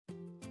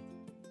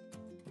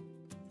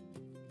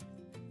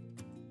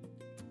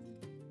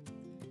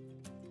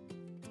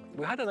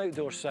We had an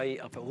outdoor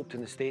site up at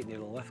Hopeton Estate near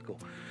Linlithgow,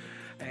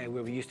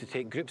 where we used to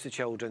take groups of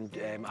children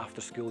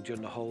after school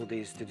during the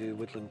holidays to do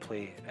woodland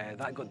play.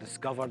 That got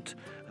discovered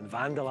and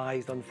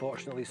vandalised,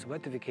 unfortunately, so we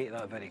had to vacate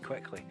that very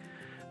quickly.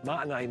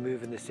 Matt and I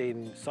move in the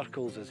same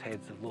circles as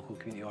heads of local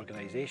community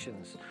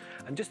organisations,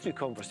 and just through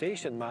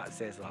conversation Matt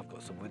says, well, I've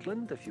got some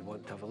woodland if you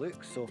want to have a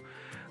look. So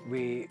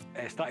we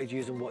started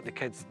using what the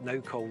kids now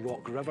call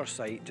Rock River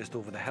site just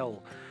over the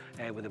hill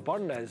where the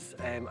burn is,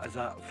 as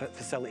a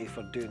facility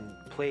for doing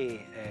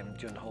play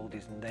during the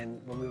holidays. And then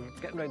when we were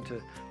getting around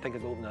to thinking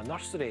of opening a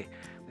nursery,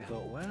 we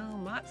thought, well,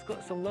 Matt's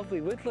got some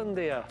lovely woodland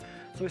there.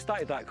 So we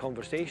started that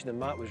conversation and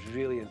Matt was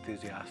really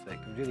enthusiastic,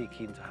 really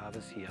keen to have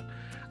us here,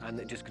 and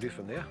it just grew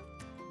from there.